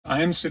I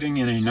am sitting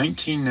in a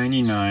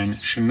 1999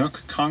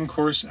 Chinook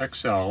Concourse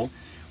XL,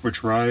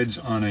 which rides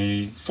on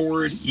a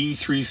Ford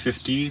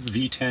E350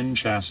 V10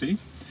 chassis.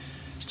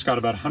 It's got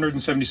about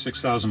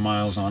 176,000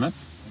 miles on it.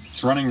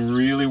 It's running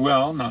really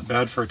well, not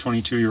bad for a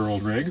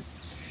 22-year-old rig,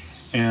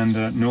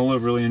 and Nola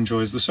really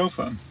enjoys the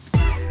sofa.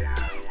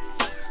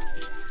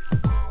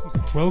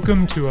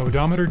 Welcome to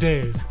Odometer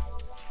Dave.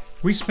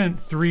 We spent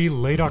 3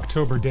 late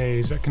October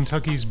days at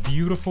Kentucky's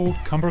beautiful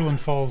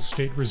Cumberland Falls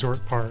State Resort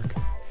Park.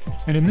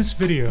 And in this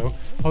video,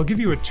 I'll give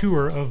you a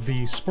tour of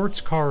the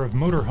Sports Car of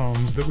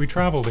Motorhomes that we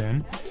traveled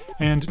in,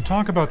 and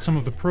talk about some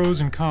of the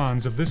pros and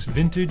cons of this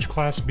vintage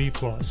Class B+.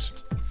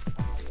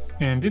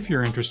 And if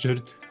you're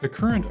interested, the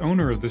current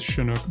owner of this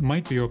Chinook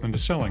might be open to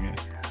selling it.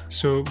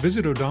 So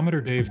visit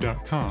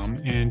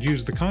odometerdave.com and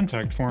use the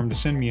contact form to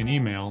send me an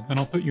email, and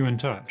I'll put you in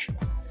touch.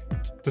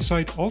 The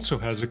site also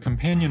has a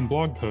companion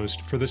blog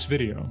post for this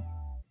video.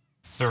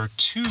 There are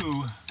 2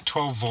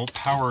 12-volt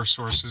power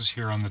sources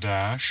here on the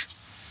dash.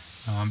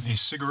 A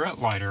cigarette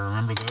lighter,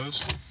 remember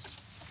those?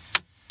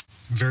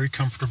 Very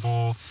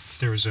comfortable.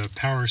 There's a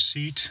power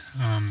seat.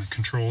 The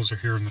controls are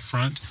here in the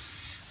front,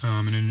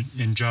 and it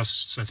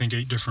adjusts, I think,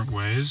 8 different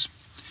ways.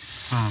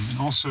 And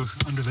also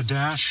under the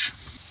dash,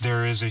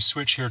 there is a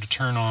switch here to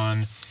turn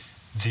on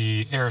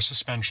the air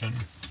suspension.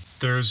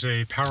 There's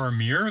a power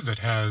mirror that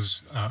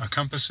has a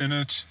compass in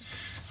it.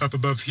 Up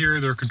above here,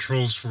 there are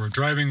controls for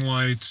driving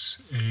lights,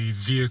 a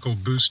vehicle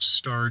boost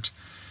start.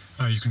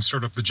 You can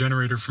start up the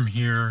generator from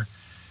here,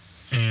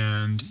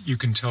 and you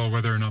can tell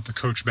whether or not the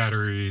coach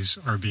batteries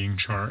are being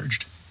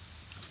charged.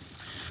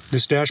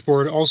 This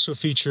dashboard also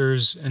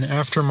features an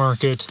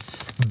aftermarket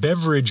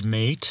beverage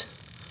mate,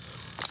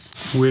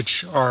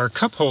 which are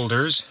cup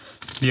holders.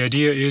 The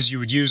idea is you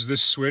would use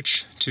this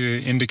switch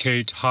to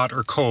indicate hot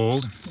or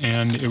cold,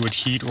 and it would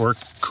heat or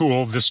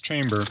cool this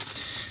chamber.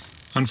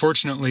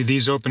 Unfortunately,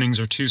 these openings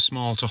are too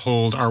small to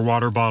hold our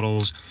water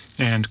bottles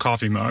and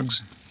coffee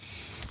mugs.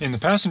 In the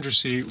passenger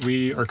seat,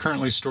 we are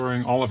currently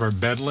storing all of our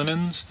bed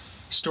linens.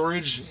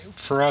 Storage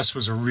for us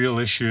was a real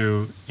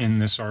issue in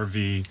this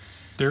RV.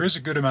 There is a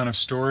good amount of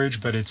storage,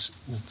 but it's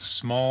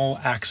small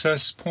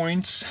access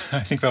points. I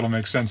think that'll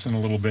make sense in a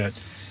little bit.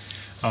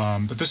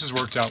 But this has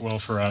worked out well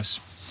for us.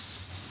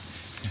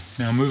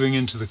 Now moving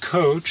into the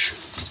coach,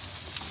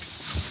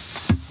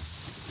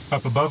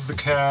 up above the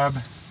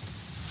cab,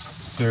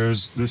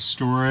 there's this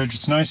storage.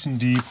 It's nice and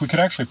deep. We could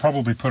actually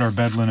probably put our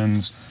bed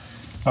linens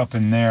up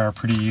in there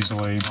pretty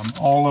easily.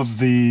 All of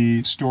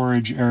the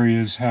storage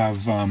areas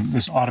have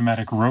this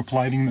automatic rope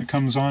lighting that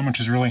comes on, which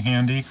is really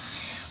handy.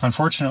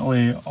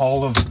 Unfortunately,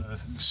 all of the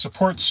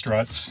support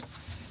struts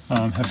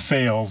have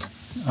failed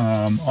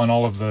on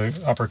all of the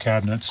upper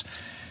cabinets.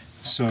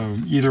 So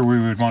either we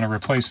would want to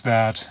replace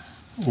that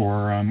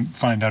or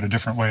find out a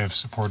different way of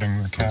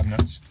supporting the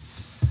cabinets.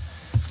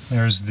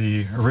 There's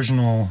the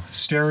original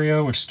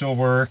stereo, which still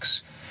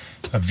works,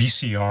 a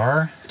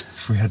VCR.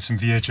 If we had some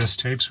VHS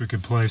tapes, we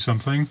could play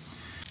something.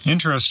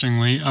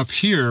 Interestingly, up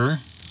here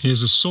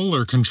is a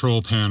solar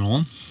control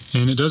panel,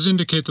 and it does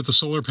indicate that the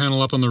solar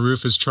panel up on the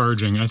roof is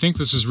charging. I think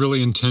this is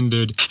really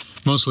intended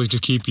mostly to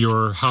keep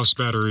your house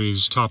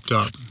batteries topped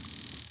up.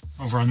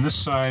 Over on this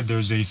side,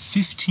 there's a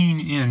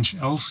 15-inch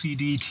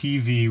LCD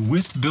TV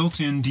with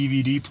built-in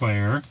DVD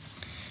player.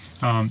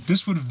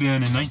 This would have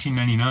been, in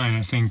 1999,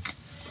 I think,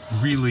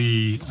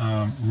 really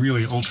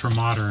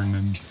ultra-modern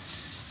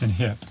and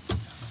hip.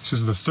 This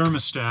is the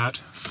thermostat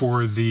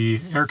for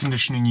the air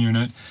conditioning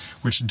unit,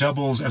 which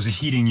doubles as a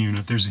heating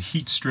unit. There's a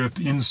heat strip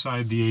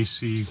inside the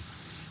AC,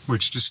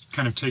 which just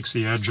kind of takes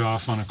the edge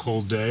off on a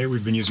cold day.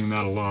 We've been using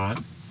that a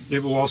lot.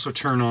 It will also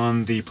turn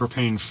on the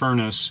propane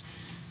furnace,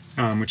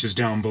 which is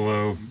down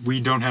below.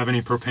 We don't have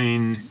any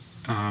propane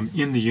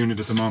in the unit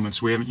at the moment,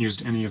 so we haven't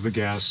used any of the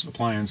gas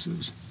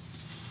appliances.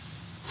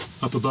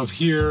 Up above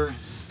here,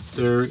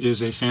 there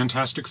is a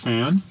fantastic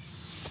fan,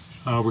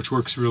 which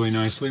works really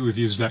nicely. We've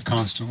used that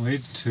constantly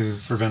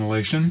for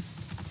ventilation.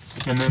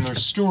 And then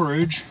there's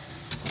storage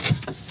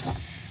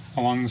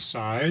along the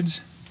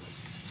sides.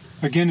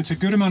 Again, it's a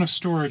good amount of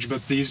storage,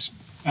 but these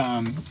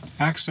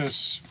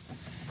access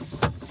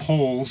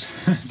holes,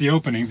 the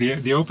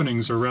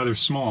openings are rather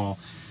small,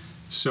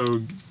 so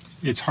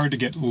it's hard to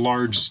get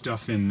large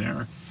stuff in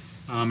there.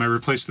 I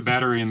replaced the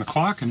battery in the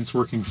clock, and it's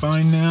working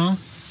fine now.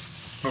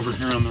 Over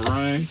here on the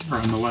right, or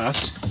on the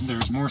left,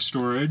 there's more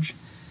storage.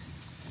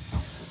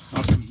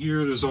 Up in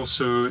here, there's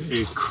also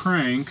a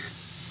crank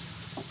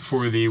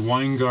for the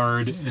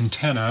Winegard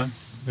antenna,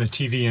 the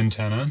TV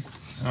antenna.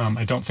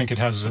 I don't think it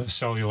has a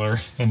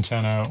cellular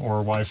antenna or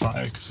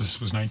Wi-Fi, because this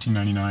was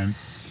 1999.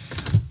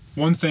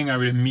 One thing I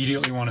would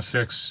immediately want to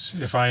fix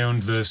if I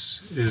owned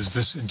this is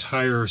this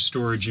entire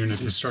storage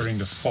unit is starting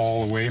to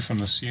fall away from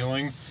the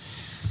ceiling.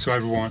 So I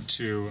would want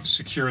to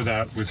secure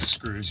that with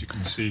screws, you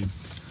can see.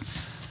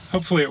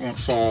 Hopefully it won't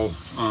fall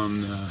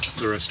on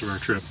the rest of our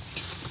trip.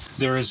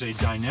 There is a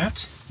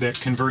dinette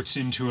that converts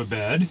into a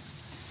bed.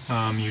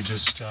 I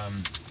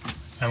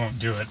won't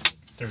do it.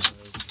 There's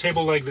a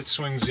table leg that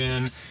swings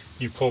in,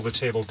 you pull the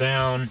table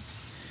down,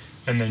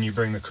 and then you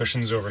bring the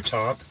cushions over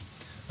top.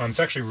 It's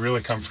actually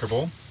really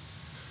comfortable.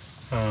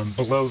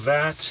 Below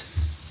that,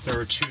 there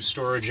are two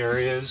storage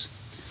areas.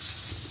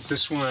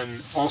 This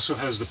one also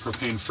has the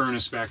propane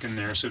furnace back in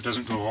there, so it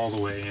doesn't go all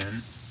the way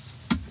in.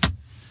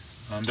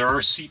 There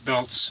are seat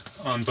belts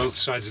on both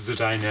sides of the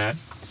dinette.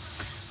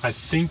 I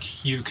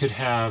think you could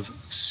have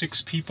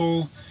 6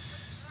 people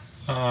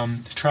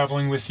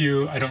traveling with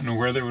you. I don't know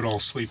where they would all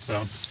sleep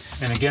though.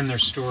 And again,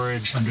 there's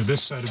storage under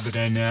this side of the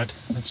dinette.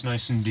 That's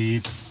nice and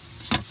deep.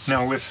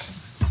 Now with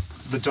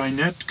the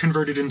dinette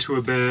converted into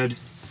a bed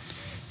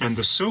and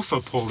the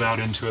sofa pulled out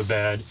into a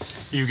bed,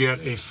 you get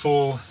a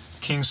full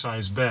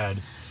king-size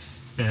bed.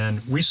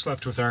 And we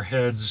slept with our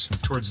heads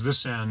towards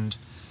this end,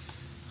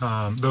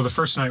 though the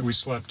first night we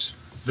slept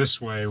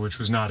this way, which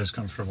was not as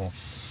comfortable.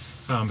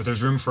 But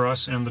there's room for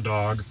us and the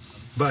dog.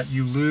 But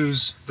you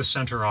lose the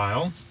center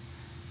aisle,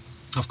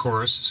 of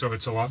course, so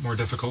it's a lot more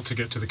difficult to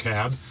get to the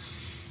cab.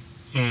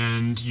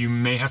 And you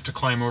may have to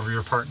climb over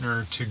your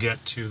partner to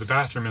get to the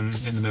bathroom in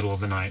the middle of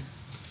the night.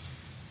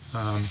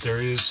 There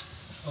is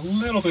a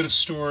little bit of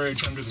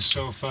storage under the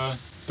sofa,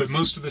 but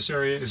most of this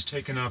area is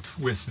taken up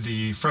with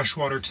the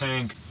freshwater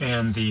tank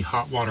and the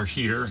hot water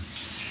heater.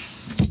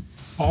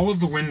 All of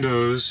the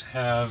windows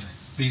have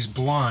these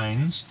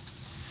blinds,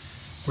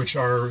 which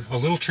are a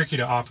little tricky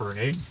to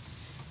operate.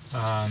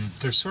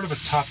 They're sort of a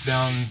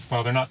top-down,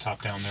 well, they're not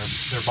top-down,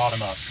 they're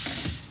bottom-up.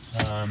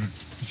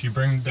 If you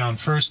bring down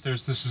first,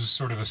 this is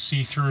sort of a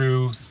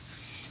see-through,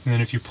 and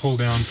then if you pull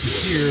down from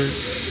here,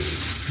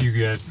 you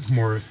get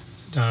more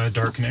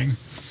darkening.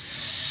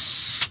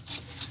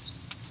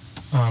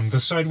 The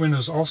side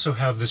windows also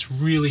have this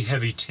really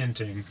heavy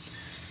tinting.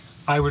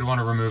 I would want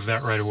to remove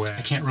that right away.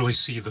 I can't really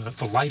see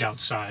the light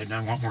outside, and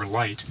I want more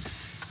light.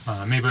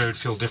 Maybe I would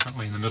feel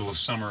differently in the middle of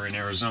summer in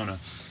Arizona.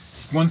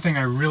 One thing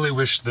I really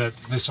wish that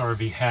this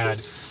RV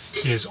had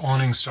is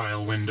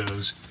awning-style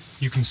windows.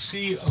 You can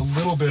see a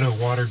little bit of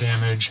water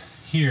damage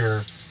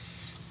here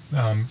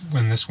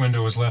when this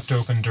window was left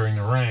open during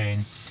the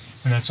rain,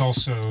 and that's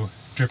also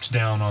dripped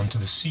down onto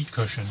the seat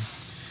cushion.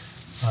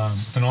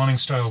 With an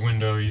awning-style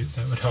window,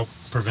 that would help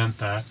prevent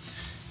that.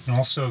 And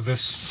also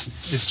this,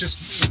 it's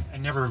just, I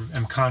never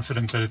am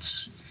confident that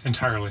it's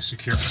entirely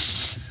secure.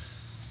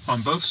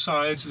 On both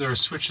sides there are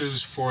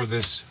switches for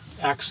this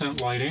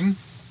accent lighting.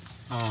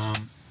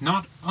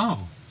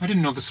 Oh, I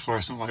didn't know this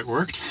fluorescent light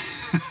worked.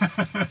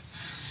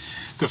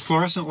 The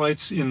fluorescent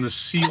lights in the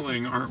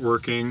ceiling aren't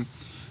working.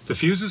 The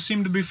fuses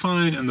seem to be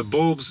fine and the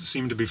bulbs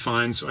seem to be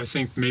fine, so I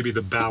think maybe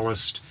the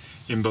ballast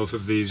in both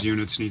of these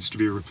units needs to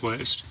be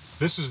replaced.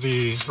 This is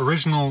the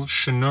original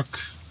Chinook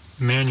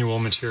manual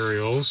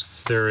materials.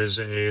 There is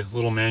a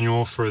little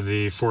manual for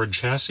the Ford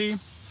chassis,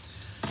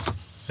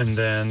 and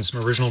then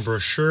some original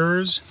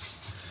brochures.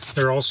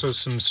 There are also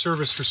some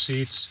service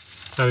receipts.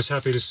 I was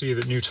happy to see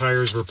that new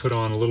tires were put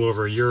on a little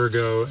over a year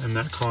ago, and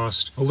that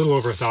cost a little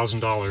over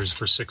 $1,000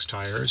 for 6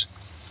 tires.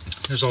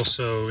 There's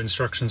also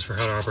instructions for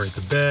how to operate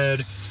the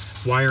bed,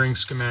 wiring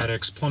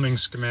schematics, plumbing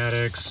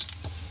schematics.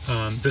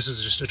 This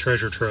is just a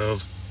treasure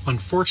trove.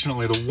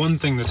 Unfortunately, the one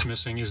thing that's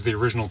missing is the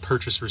original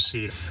purchase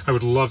receipt. I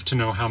would love to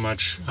know how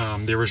much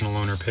the original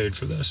owner paid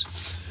for this.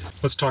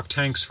 Let's talk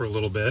tanks for a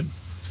little bit.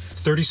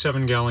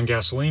 37-gallon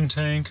gasoline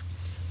tank,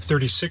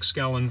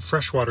 36-gallon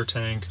freshwater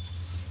tank,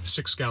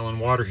 6-gallon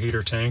water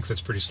heater tank, that's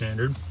pretty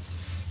standard,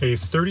 a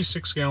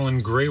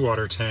 36-gallon gray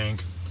water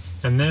tank,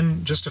 and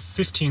then just a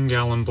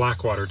 15-gallon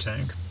black water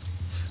tank.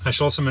 I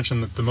should also mention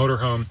that the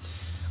motorhome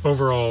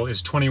overall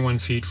is 21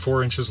 feet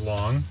 4 inches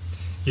long.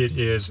 It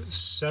is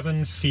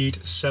 7 feet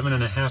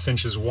 7.5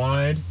 inches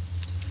wide.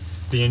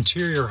 The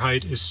interior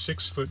height is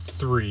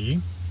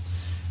 6'3",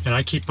 and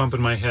I keep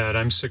bumping my head.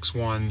 I'm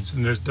 6'1",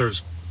 and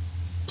there's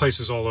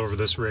places all over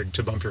this rig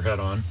to bump your head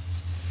on.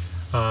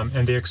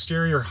 And the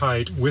exterior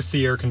height with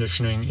the air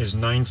conditioning is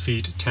 9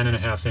 feet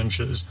 10.5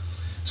 inches.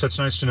 So it's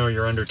nice to know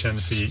you're under 10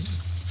 feet.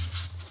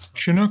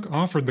 Chinook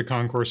offered the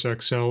Concourse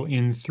XL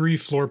in 3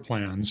 floor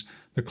plans: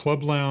 the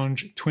club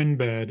lounge, twin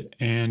bed,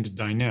 and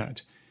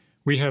dinette.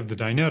 We have the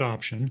dinette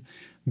option.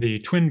 The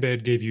twin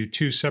bed gave you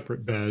 2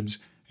 separate beds,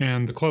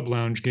 and the club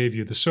lounge gave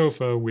you the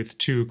sofa with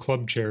 2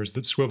 club chairs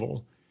that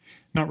swivel.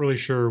 Not really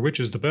sure which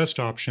is the best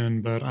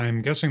option, but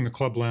I'm guessing the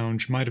club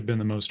lounge might have been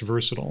the most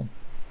versatile.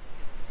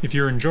 If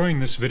you're enjoying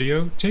this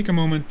video, take a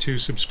moment to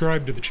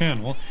subscribe to the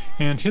channel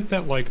and hit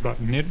that like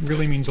button. It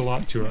really means a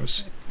lot to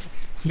us.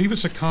 Leave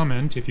us a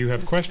comment if you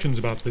have questions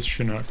about this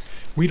Chinook.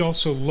 We'd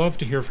also love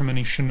to hear from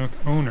any Chinook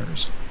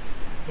owners.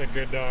 A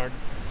good dog.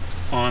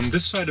 On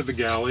this side of the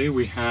galley,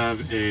 we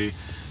have a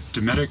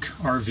Dometic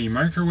RV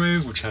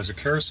microwave, which has a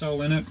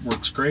carousel in it.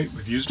 Works great,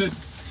 we've used it.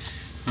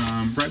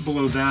 Right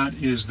below that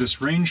is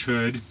this range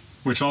hood,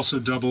 which also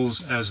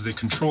doubles as the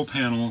control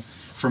panel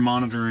for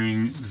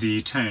monitoring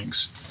the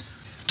tanks.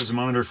 There's a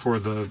monitor for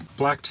the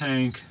black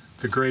tank,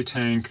 the gray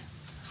tank,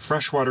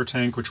 freshwater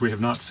tank, which we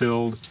have not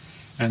filled,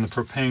 and the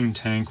propane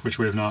tank, which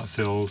we have not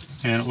filled.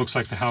 And it looks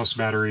like the house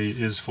battery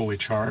is fully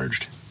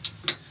charged.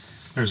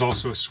 There's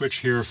also a switch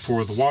here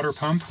for the water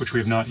pump, which we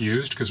have not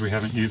used because we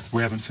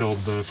haven't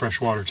filled the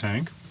freshwater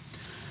tank.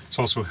 There's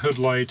also a hood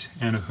light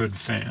and a hood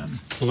fan.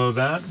 Below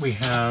that we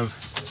have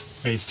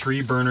a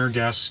 3-burner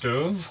gas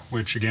stove,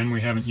 which again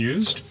we haven't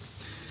used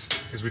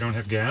because we don't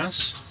have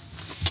gas.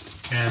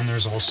 And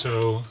there's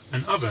also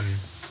an oven,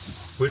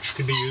 which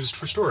can be used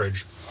for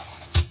storage.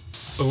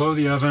 Below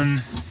the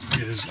oven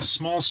is a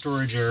small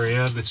storage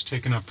area that's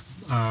taken up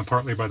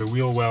partly by the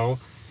wheel well.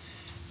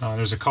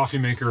 There's a coffee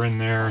maker in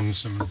there and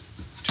some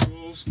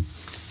tools.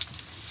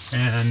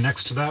 And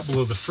next to that,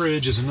 below the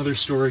fridge, is another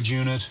storage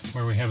unit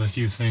where we have a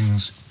few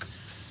things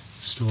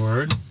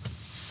stored.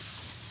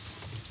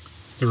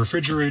 The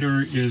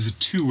refrigerator is a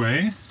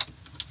 2-way,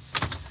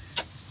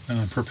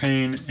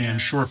 propane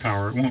and shore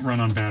power. It won't run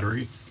on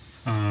battery,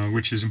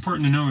 which is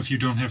important to know if you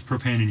don't have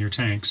propane in your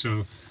tank.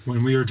 So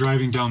when we are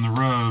driving down the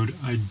road,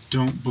 I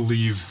don't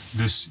believe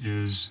this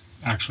is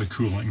actually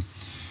cooling.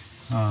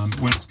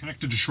 When it's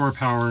connected to shore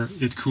power,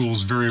 it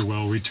cools very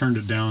well. We turned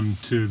it down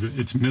to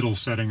its middle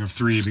setting of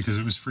 3 because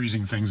it was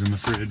freezing things in the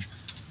fridge.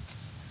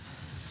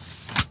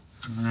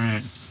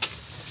 Alright.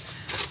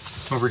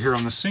 Over here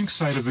on the sink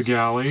side of the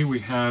galley, we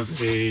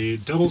have a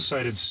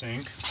double-sided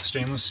sink,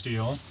 stainless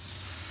steel.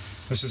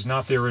 This is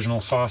not the original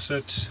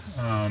faucet.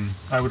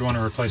 I would want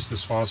to replace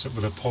this faucet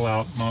with a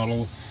pull-out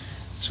model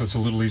so it's a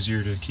little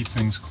easier to keep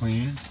things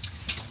clean.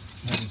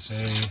 That is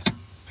a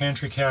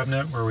pantry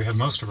cabinet where we have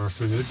most of our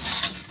food.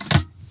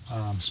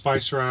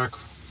 Spice rack,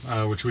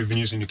 which we've been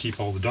using to keep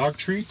all the dog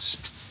treats.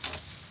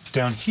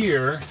 Down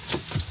here,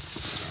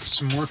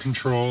 some more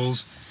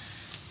controls.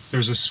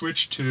 There's a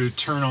switch to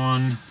turn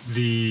on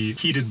the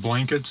heated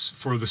blankets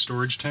for the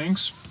storage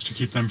tanks to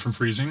keep them from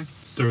freezing.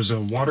 There's a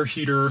water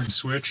heater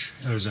switch.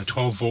 There's a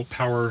 12-volt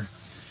power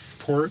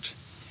port.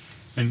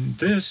 And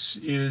this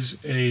is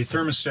a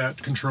thermostat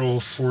control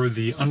for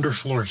the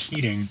underfloor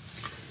heating,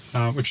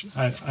 which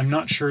I'm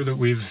not sure that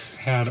we've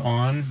had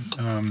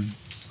on.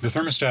 The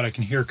thermostat I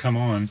can hear come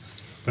on,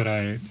 but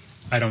I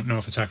don't know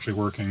if it's actually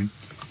working.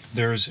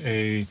 There's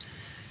a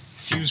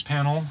fuse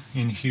panel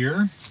in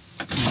here,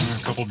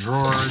 and a couple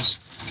drawers.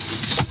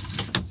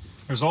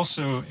 There's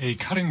also a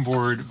cutting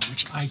board,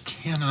 which I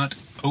cannot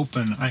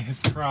open. I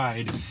have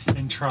tried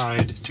and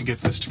tried to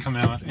get this to come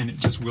out, and it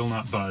just will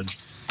not budge.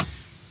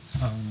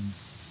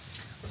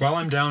 While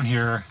I'm down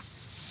here,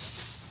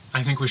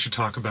 I think we should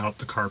talk about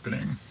the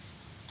carpeting.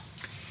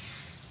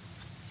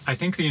 I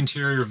think the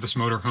interior of this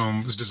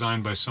motorhome was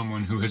designed by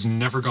someone who has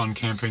never gone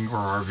camping or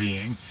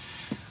RVing.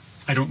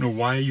 I don't know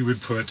why you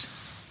would put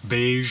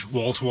beige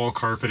wall-to-wall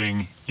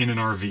carpeting in an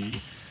RV,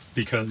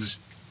 because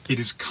it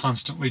is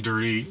constantly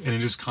dirty and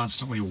it is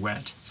constantly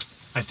wet.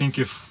 I think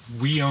if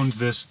we owned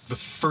this, the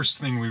first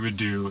thing we would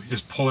do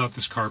is pull out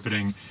this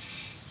carpeting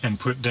and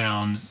put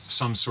down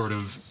some sort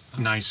of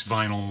nice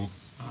vinyl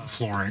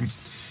flooring.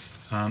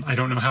 I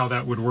don't know how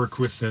that would work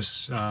with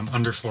this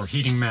underfloor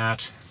heating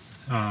mat.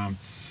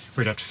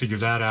 We'd have to figure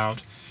that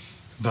out,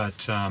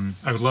 but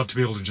I would love to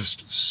be able to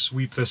just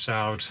sweep this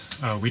out.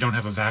 We don't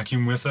have a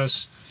vacuum with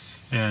us,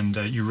 and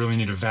you really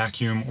need a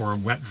vacuum or a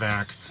wet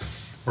vac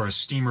or a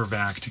steamer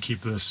vac to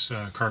keep this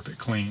carpet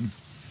clean.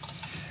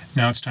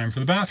 Now it's time for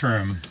the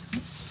bathroom.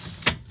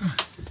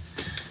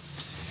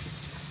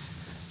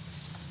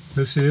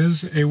 This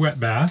is a wet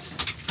bath.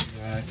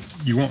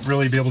 You won't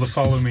really be able to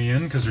follow me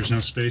in because there's no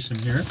space in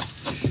here.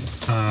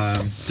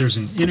 There's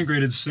an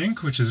integrated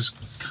sink, which is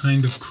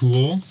kind of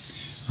cool.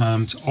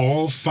 It's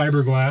all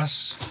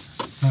fiberglass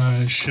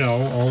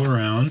shell all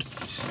around.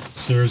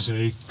 There's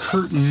a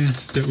curtain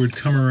that would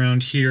come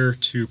around here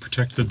to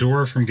protect the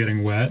door from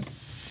getting wet.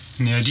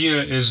 And the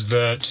idea is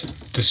that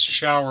this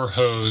shower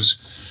hose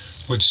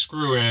would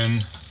screw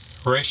in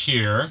right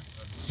here,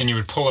 and you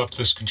would pull up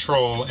this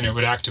control and it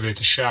would activate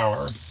the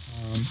shower.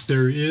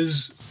 There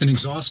is an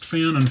exhaust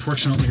fan.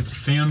 Unfortunately, the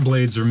fan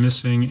blades are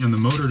missing and the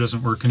motor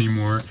doesn't work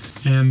anymore,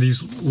 and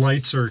these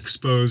lights are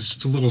exposed.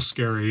 It's a little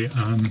scary.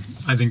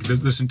 I think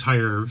that this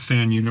entire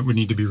fan unit would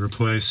need to be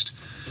replaced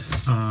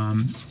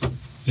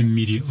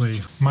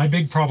immediately. My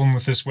big problem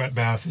with this wet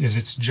bath is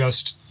it's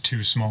just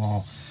too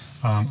small.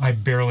 I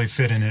barely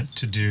fit in it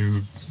to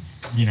do,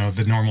 you know,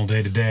 the normal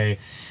day-to-day.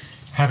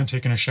 Haven't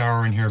taken a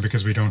shower in here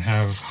because we don't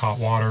have hot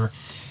water,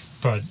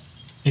 but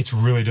it's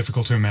really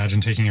difficult to imagine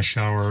taking a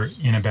shower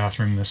in a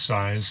bathroom this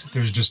size.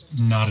 There's just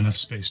not enough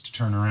space to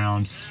turn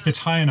around. It's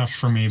high enough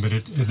for me, but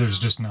there's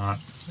just not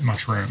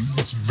much room.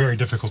 It's very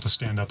difficult to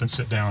stand up and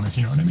sit down, if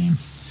you know what I mean.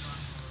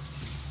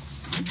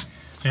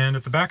 And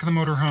at the back of the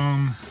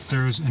motorhome,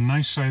 there's a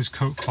nice sized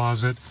coat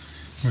closet,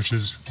 which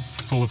is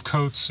full of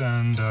coats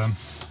and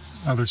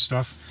other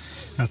stuff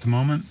at the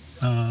moment.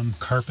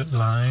 Carpet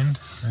lined,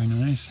 very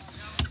nice.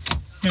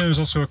 And there's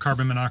also a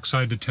carbon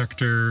monoxide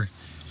detector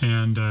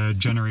and a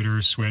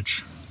generator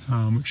switch,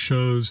 which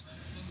shows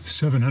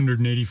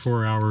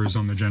 784 hours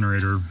on the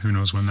generator. Who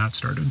knows when that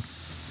started.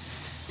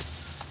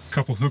 A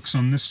couple hooks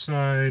on this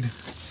side,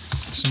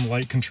 some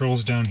light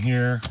controls down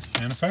here,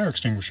 and a fire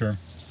extinguisher.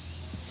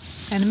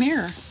 And a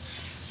mirror.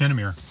 And a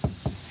mirror.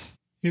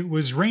 It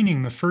was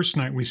raining the first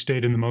night we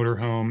stayed in the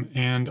motorhome,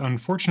 and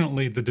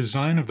unfortunately the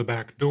design of the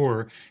back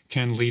door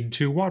can lead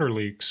to water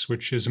leaks,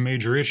 which is a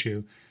major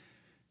issue.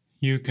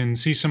 You can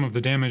see some of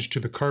the damage to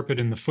the carpet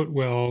in the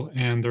footwell,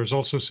 and there's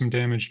also some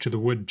damage to the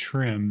wood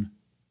trim.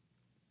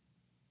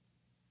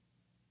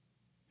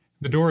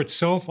 The door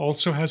itself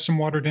also has some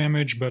water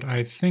damage, but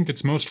I think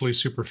it's mostly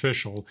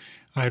superficial.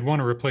 I'd want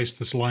to replace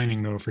this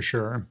lining though for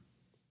sure.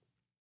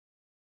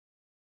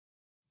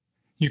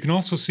 You can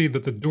also see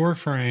that the door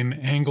frame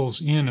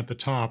angles in at the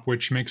top,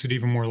 which makes it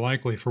even more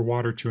likely for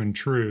water to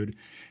intrude.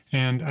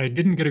 And I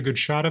didn't get a good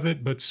shot of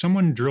it, but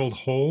someone drilled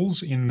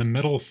holes in the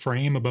metal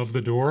frame above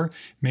the door,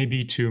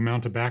 maybe to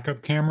mount a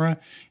backup camera,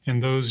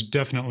 and those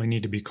definitely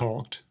need to be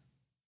caulked.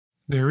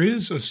 There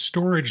is a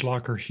storage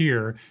locker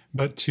here,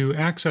 but to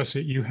access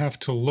it you have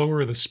to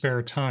lower the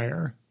spare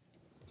tire.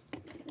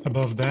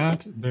 Above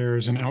that,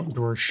 there's an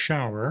outdoor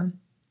shower.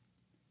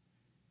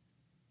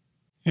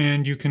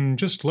 And you can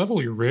just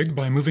level your rig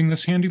by moving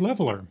this handy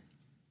leveler.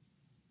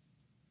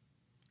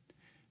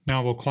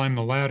 Now we'll climb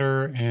the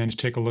ladder and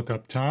take a look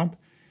up top.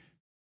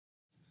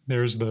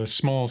 There's the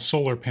small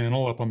solar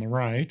panel up on the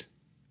right.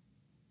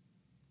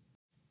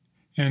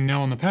 And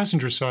now on the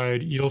passenger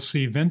side, you'll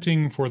see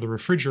venting for the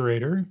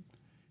refrigerator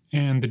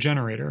and the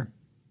generator.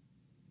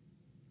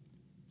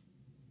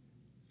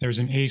 There's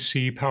an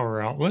AC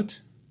power outlet.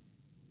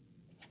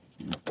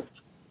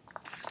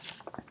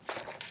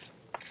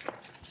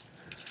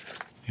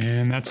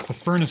 And that's the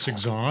furnace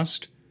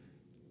exhaust.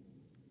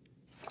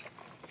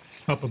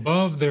 Up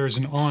above, there's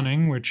an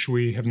awning, which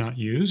we have not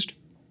used.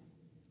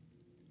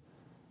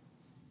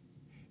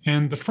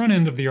 And the front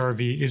end of the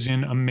RV is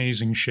in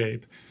amazing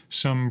shape.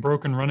 Some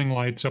broken running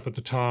lights up at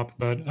the top,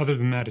 but other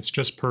than that, it's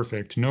just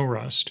perfect. No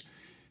rust.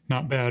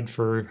 Not bad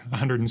for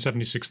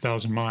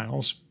 176,000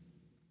 miles.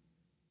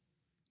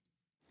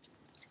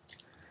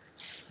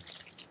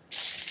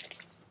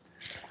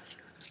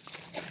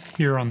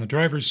 Here on the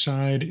driver's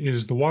side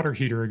is the water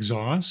heater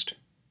exhaust.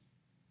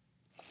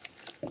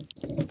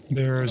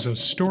 There's a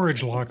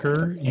storage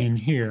locker in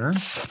here.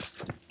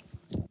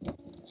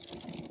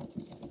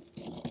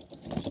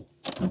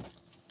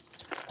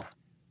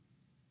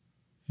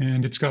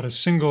 And it's got a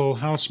single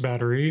house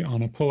battery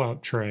on a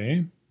pull-out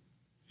tray.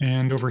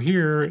 And over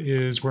here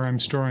is where I'm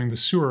storing the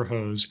sewer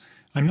hose.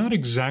 I'm not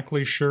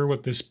exactly sure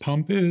what this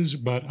pump is,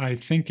 but I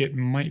think it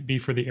might be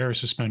for the air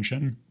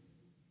suspension.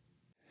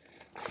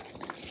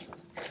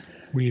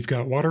 We've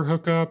got water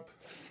hookup,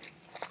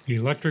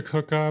 electric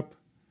hookup,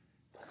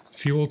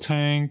 fuel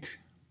tank.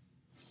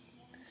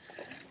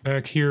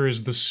 Back here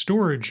is the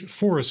storage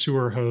for a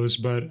sewer hose,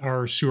 but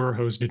our sewer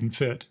hose didn't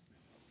fit.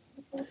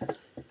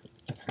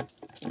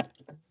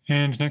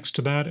 And next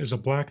to that is a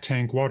black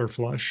tank water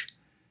flush.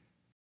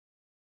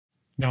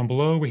 Down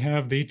below we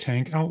have the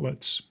tank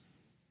outlets.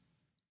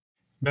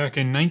 Back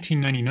in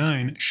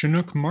 1999,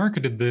 Chinook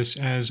marketed this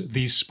as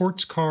the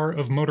Sports Car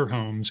of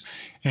Motorhomes,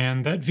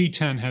 and that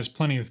V10 has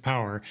plenty of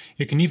power.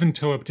 It can even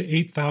tow up to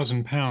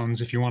 8,000 pounds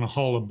if you want to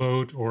haul a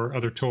boat or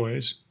other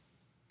toys.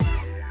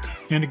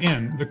 And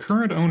again, the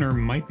current owner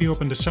might be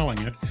open to selling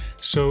it,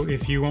 so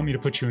if you want me to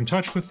put you in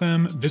touch with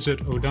them, visit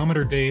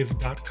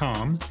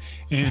odometerdave.com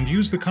and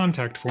use the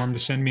contact form to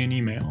send me an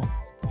email.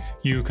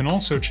 You can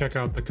also check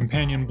out the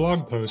companion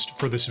blog post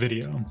for this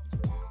video.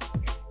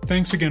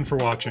 Thanks again for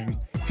watching.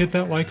 Hit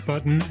that like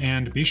button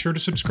and be sure to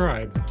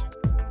subscribe.